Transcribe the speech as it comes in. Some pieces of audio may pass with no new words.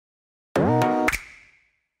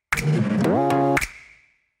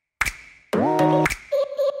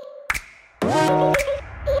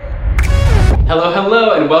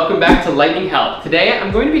Hello, and welcome back to Lightning Health. Today, I'm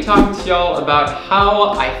going to be talking to y'all about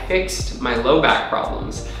how I fixed my low back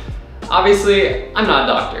problems. Obviously, I'm not a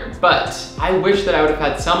doctor, but I wish that I would have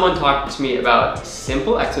had someone talk to me about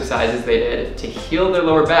simple exercises they did to heal their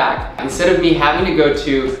lower back, instead of me having to go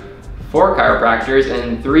to 4 chiropractors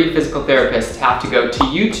and 3 physical therapists to have to go to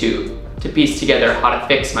YouTube to piece together how to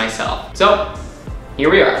fix myself. So, here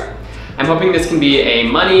we are. I'm hoping this can be a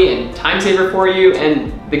money and time saver for you,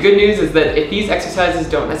 and the good news is that if these exercises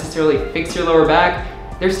don't necessarily fix your lower back,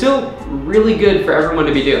 they're still really good for everyone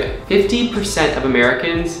to be doing. 50% of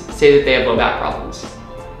Americans say that they have low back problems.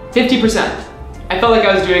 50%. I felt like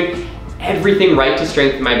I was doing everything right to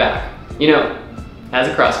strengthen my back. You know, as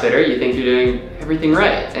a CrossFitter, you think you're doing everything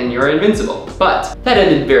right and you're invincible. But that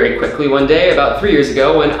ended very quickly one day, about 3 years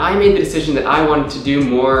ago, when I made the decision that I wanted to do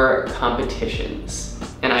more competitions.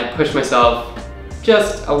 And I pushed myself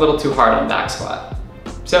just a little too hard on back squat.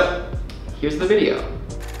 So, here's the video.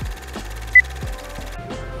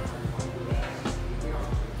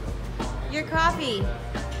 Your coffee.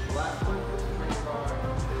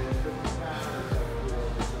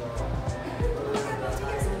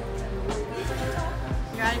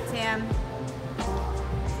 Got it, Sam.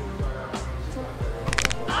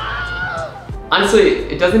 Honestly,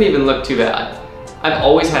 it doesn't even look too bad. I've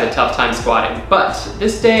always had a tough time squatting, but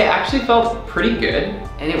this day I actually felt pretty good,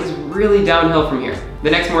 and it was really downhill from here.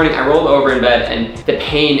 The next morning I rolled over in bed and the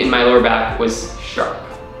pain in my lower back was sharp.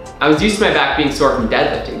 I was used to my back being sore from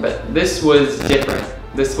deadlifting, but this was different.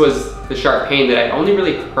 This was the sharp pain that I'd only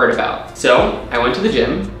really heard about. So I went to the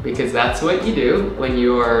gym, because that's what you do when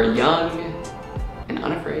you're young and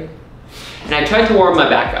unafraid. And I tried to warm my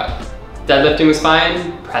back up. Deadlifting was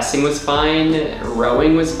fine, pressing was fine,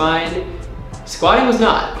 rowing was fine. Squatting was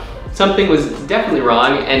not. Something was definitely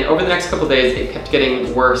wrong, and over the next couple days, it kept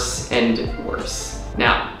getting worse and worse.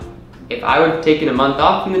 Now, if I would have taken a month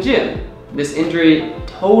off from the gym, this injury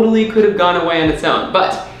totally could have gone away on its own,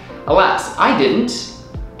 but alas, I didn't,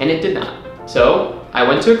 and it did not. So, I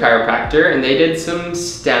went to a chiropractor, and they did some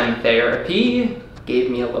stem therapy, gave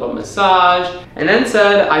me a little massage, and then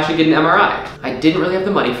said I should get an MRI. I didn't really have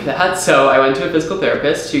the money for that, so I went to a physical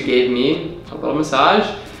therapist who gave me a little massage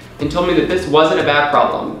and told me that this wasn't a back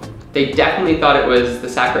problem. They definitely thought it was the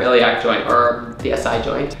sacroiliac joint, or the SI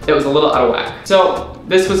joint, that was a little out of whack. So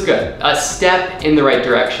this was good, a step in the right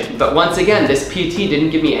direction. But once again, this PT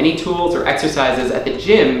didn't give me any tools or exercises at the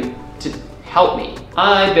gym to help me.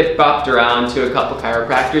 I bip-bopped around to a couple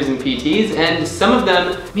chiropractors and PTs, and some of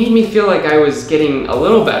them made me feel like I was getting a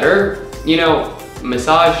little better. You know,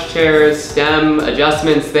 massage chairs, stem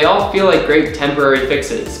adjustments, they all feel like great temporary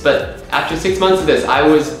fixes, but after 6 months of this, I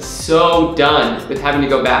was so done with having to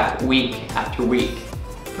go back week after week.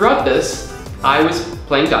 Throughout this, I was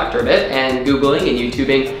playing doctor a bit and Googling and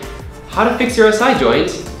YouTubing how to fix your SI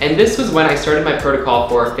joint, and this was when I started my protocol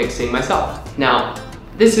for fixing myself. Now,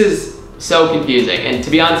 this is so confusing, and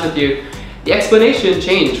to be honest with you, the explanation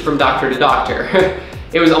changed from doctor to doctor.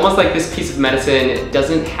 It was almost like this piece of medicine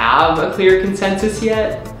doesn't have a clear consensus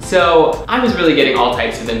yet, so I was really getting all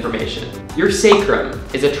types of information. Your sacrum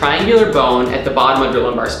is a triangular bone at the bottom of your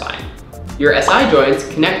lumbar spine. Your SI joints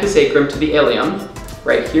connect the sacrum to the ilium,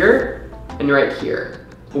 right here and right here.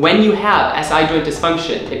 When you have SI joint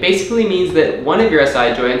dysfunction, it basically means that one of your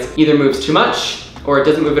SI joints either moves too much or it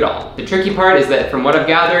doesn't move at all. The tricky part is that from what I've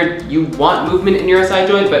gathered, you want movement in your SI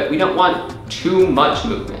joint, but we don't want too much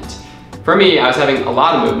movement. For me, I was having a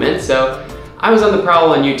lot of movement, so I was on the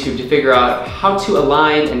prowl on YouTube to figure out how to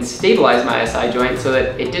align and stabilize my SI joint so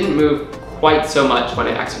that it didn't move quite so much when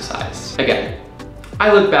I exercised. Again,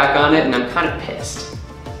 I look back on it and I'm kind of pissed.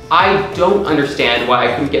 I don't understand why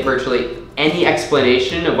I couldn't get virtually any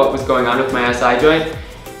explanation of what was going on with my SI joint,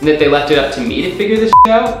 and that they left it up to me to figure this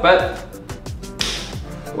shit out, but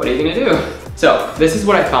what are you gonna do? So, this is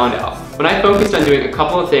what I found out. When I focused on doing a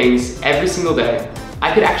couple of things every single day,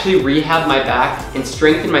 I could actually rehab my back and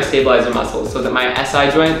strengthen my stabilizer muscles so that my SI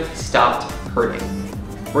joint stopped hurting.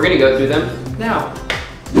 We're gonna go through them now.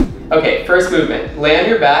 Okay, first movement. Lay on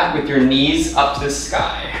your back with your knees up to the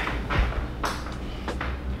sky.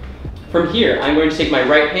 From here, I'm going to take my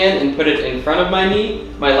right hand and put it in front of my knee,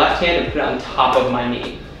 my left hand and put it on top of my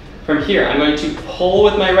knee. From here, I'm going to pull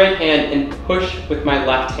with my right hand and push with my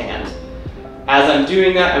left hand. As I'm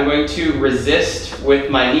doing that, I'm going to resist with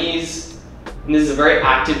my knees. And this is a very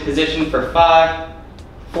active position for 5,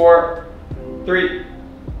 4, 3,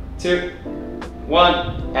 2,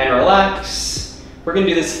 1, and relax. We're gonna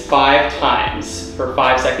do this 5 times for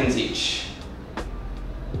 5 seconds each.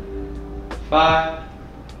 5,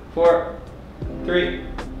 4, 3,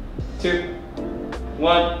 2,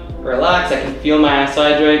 1, relax. I can feel my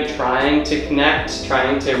SI joint trying to connect,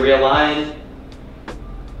 trying to realign.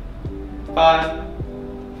 5,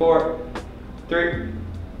 4, 3,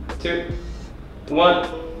 2, 1.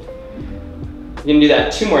 You're gonna do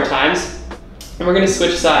that 2 more times, and we're gonna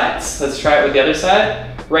switch sides. Let's try it with the other side.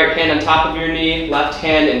 Right hand on top of your knee, left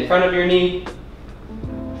hand in front of your knee.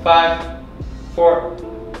 5, 4,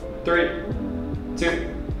 3, 2,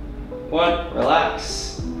 1, relax.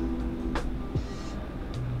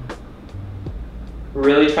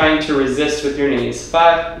 Really trying to resist with your knees.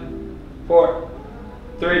 5, 4,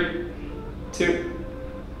 3, 2,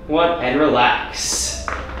 1, and relax.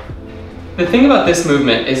 The thing about this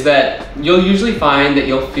movement is that you'll usually find that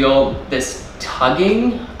you'll feel this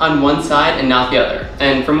tugging on one side and not the other.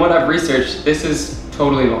 And from what I've researched, this is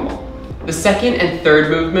totally normal. The second and third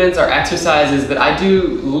movements are exercises that I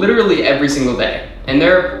do literally every single day, and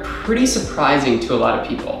they're pretty surprising to a lot of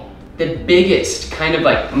people. The biggest kind of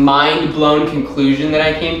like mind-blown conclusion that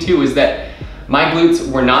I came to was that my glutes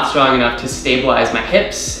were not strong enough to stabilize my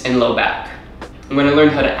hips and low back. And when I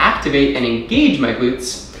learned how to activate and engage my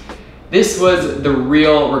glutes, this was the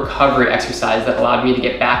real recovery exercise that allowed me to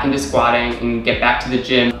get back into squatting and get back to the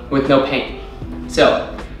gym with no pain.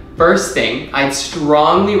 So, first thing, I'd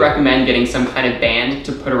strongly recommend getting some kind of band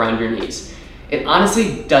to put around your knees. It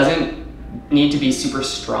honestly doesn't need to be super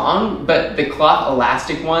strong, but the cloth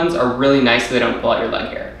elastic ones are really nice so they don't pull out your leg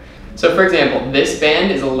hair. So for example, this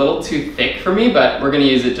band is a little too thick for me, but we're gonna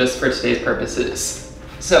use it just for today's purposes.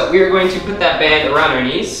 So we are going to put that band around our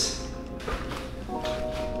knees.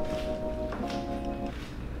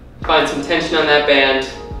 Find some tension on that band.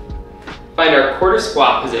 Find our quarter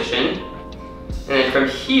squat position. And then from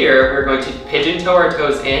here, we're going to pigeon toe our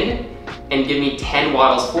toes in and give me 10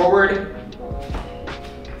 waddles forward.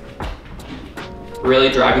 Really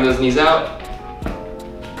driving those knees out.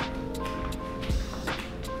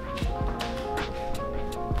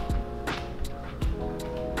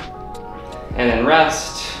 And then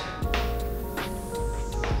rest.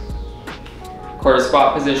 Quarter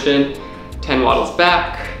squat position, 10 waddles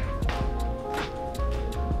back.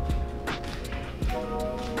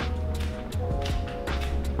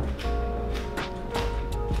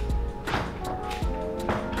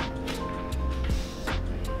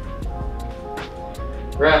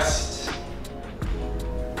 Rest.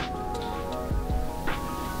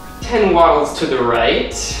 10 waddles to the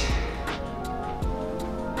right.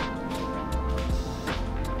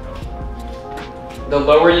 The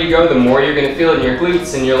lower you go, the more you're going to feel it in your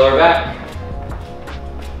glutes and your lower back.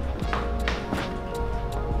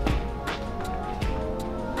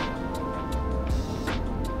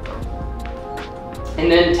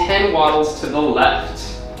 And then 10 waddles to the left.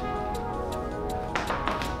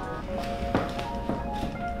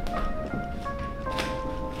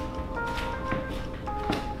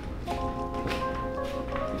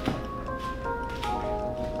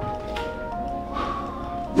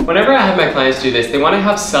 Whenever I have my clients do this, they want to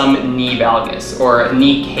have some knee valgus or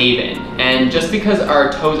knee cave-in. And just because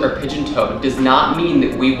our toes are pigeon-toed does not mean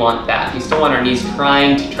that we want that. We still want our knees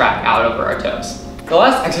trying to track out over our toes. The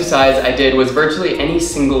last exercise I did was virtually any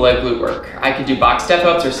single leg glute work. I could do box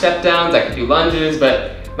step-ups or step-downs, I could do lunges,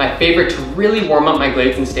 but my favorite to really warm up my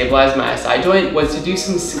glutes and stabilize my SI joint was to do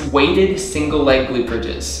some weighted single leg glute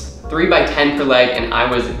bridges. 3 by 10 per leg, and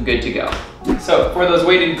I was good to go. So for those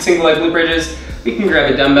weighted single leg glute bridges, we can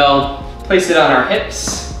grab a dumbbell, place it on our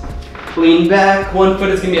hips, lean back, one foot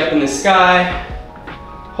is gonna be up in the sky,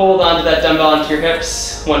 hold onto that dumbbell onto your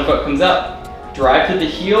hips, one foot comes up, drive through the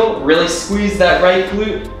heel, really squeeze that right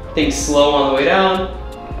glute, think slow on the way down,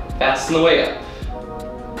 fast on the way up.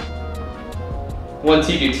 Once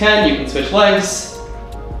you do 10, you can switch legs.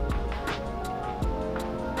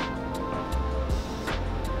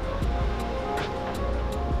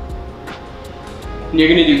 And you're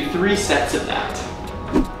gonna do 3 sets of that.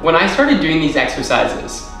 When I started doing these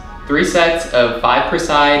exercises, 3 sets of 5 per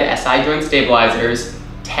side SI joint stabilizers,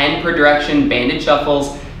 10 per direction banded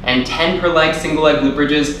shuffles, and 10 per leg single leg glute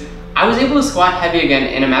bridges, I was able to squat heavy again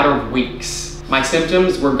in a matter of weeks. My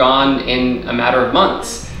symptoms were gone in a matter of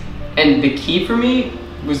months. And the key for me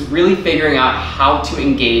was really figuring out how to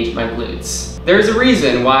engage my glutes. There's a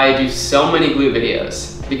reason why I do so many glute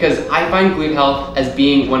videos, because I find glute health as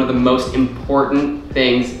being one of the most important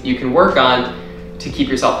things you can work on to keep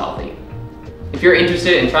yourself healthy. If you're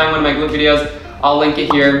interested in trying one of my glute videos, I'll link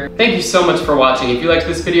it here. Thank you so much for watching. If you liked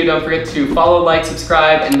this video, don't forget to follow, like,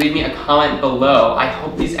 subscribe, and leave me a comment below. I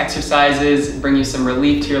hope these exercises bring you some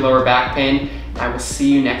relief to your lower back pain. I will see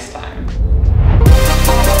you next time.